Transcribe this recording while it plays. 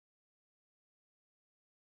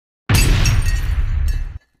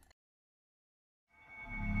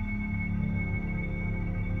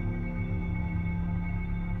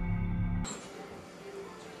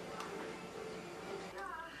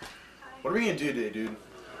What are we gonna do today, dude?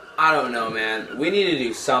 I don't know, man. We need to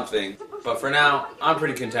do something. But for now, I'm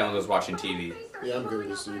pretty content with us watching TV. Yeah, I'm good with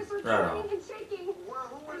this, dude. Right on.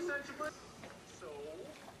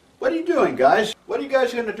 What are you doing, guys? What are you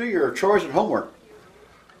guys going to do your chores and homework?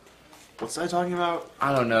 What's that talking about?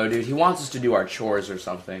 I don't know, dude. He wants us to do our chores or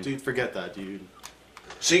something. Dude, forget that, dude.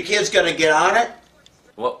 So you kids going to get on it?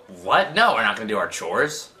 What? No, we're not going to do our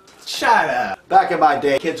chores. Shut up. Back in my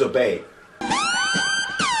day, kids obeyed.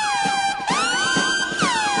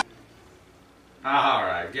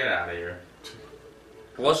 Alright, get out of here.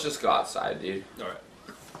 Let's just go outside, dude. Alright.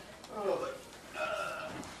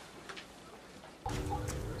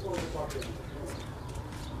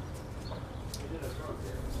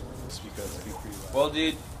 Well,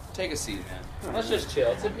 dude, take a seat, man. Let's just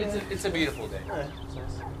chill. It's a beautiful day. Alright.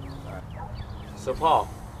 So, Paul,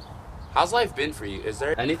 how's life been for you? Is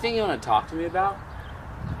there anything you want to talk to me about?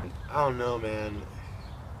 I don't know, man.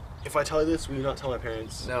 If I tell you this, will you not tell my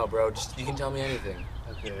parents? No, bro. You can tell me anything.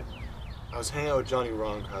 Okay. I was hanging out with Johnny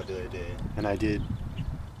Wrong Crowd the other day, and I did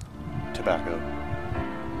tobacco.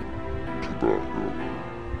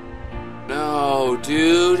 No,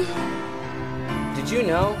 dude. Did you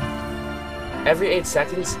know? Every 8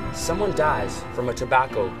 seconds, someone dies from a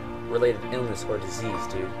tobacco-related illness or disease,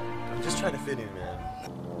 dude. I'm just trying to fit in, man.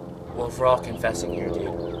 Well, if we're all confessing here,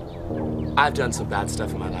 dude, I've done some bad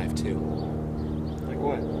stuff in my life, too. Like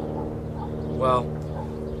what? Well,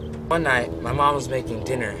 one night, my mom was making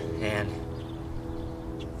dinner, and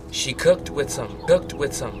she cooked with some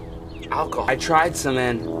alcohol. I tried some,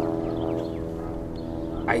 and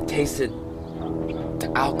I tasted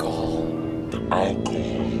the alcohol.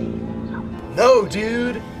 No,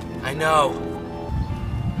 dude! I know.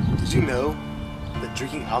 Did you know that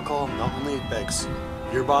drinking alcohol not only affects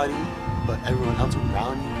your body, but everyone else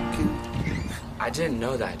around you too? I didn't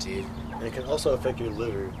know that, dude. And it can also affect your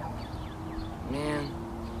liver. Man.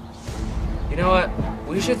 You know what?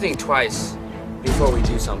 We should think twice before we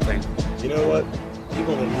do something. You know what?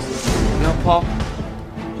 People make mistakes. You know, Paul,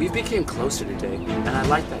 we became closer today, and I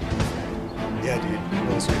like that. Yeah, dude.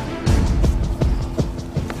 Closer.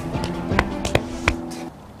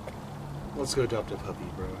 Let's go adopt a puppy,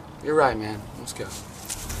 bro. You're right, man. Let's go.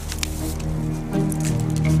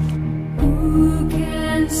 Who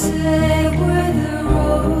can say where the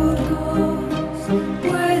road goes,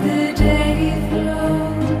 where the day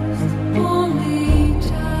flows, only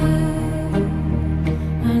time?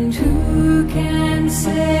 And who can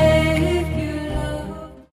say if you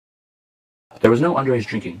love? There was no underage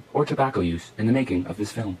drinking or tobacco use in the making of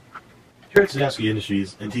this film. Here at Tobaccotkm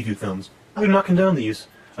Industries and TQ Films, we do not condone the use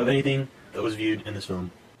of anything that was viewed in this film.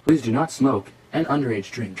 Please do not smoke and underage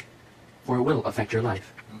drink, for it will affect your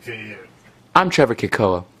life. Okay, yeah. I'm Trevor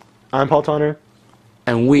Kikoa, I'm Paul Tonner.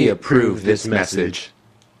 and we approve this message.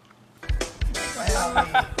 You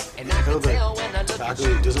know that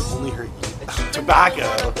tobacco doesn't only hurt you. Tobacco!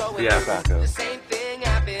 Yeah, tobacco. Same thing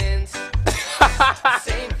happens.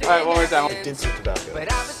 Alright, one more time. I did some tobacco.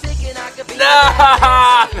 But I was thinking I could be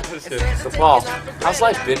No! So, Paul, how's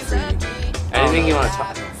life been for you? Anything you want to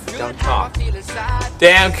talk? Don't talk.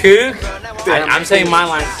 Damn kook! I'm saying my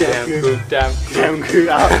line. Damn kook. Damn kook. Damn good.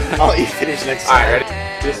 I'll eat finish next time. Alright,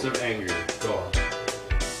 ready? Fist of anger. Go on.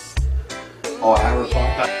 Oh, I recall.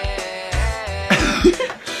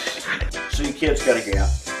 So you kids got to get out.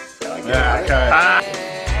 Yeah, okay.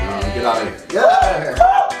 Get out of here. Get out of here.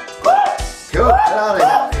 Cook, get out of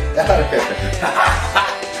here. Get out of here.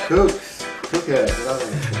 Cookhead, get out of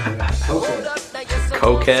here. Cookhead.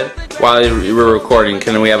 Cokehead? While you were recording,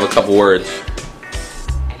 can we have a couple words?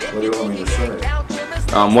 What do you want me to say?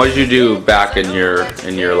 What did you do back in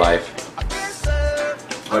your life?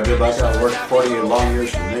 I did like I worked 40 long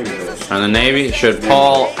years in the Navy days. In the Navy? Should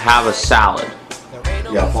Paul have a salad?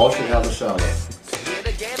 Yeah, Paul should have a salad.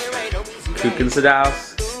 Cooking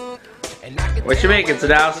Sadaus? What you making,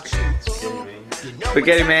 Sadaus?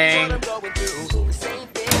 Spaghetti mang.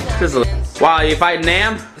 Wow, you fighting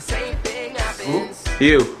Nam? Who?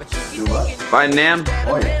 You. Do what? Fighting Nam?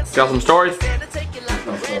 Oh yeah. Got some stories?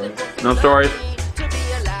 No story. No stories?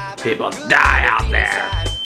 People die out there.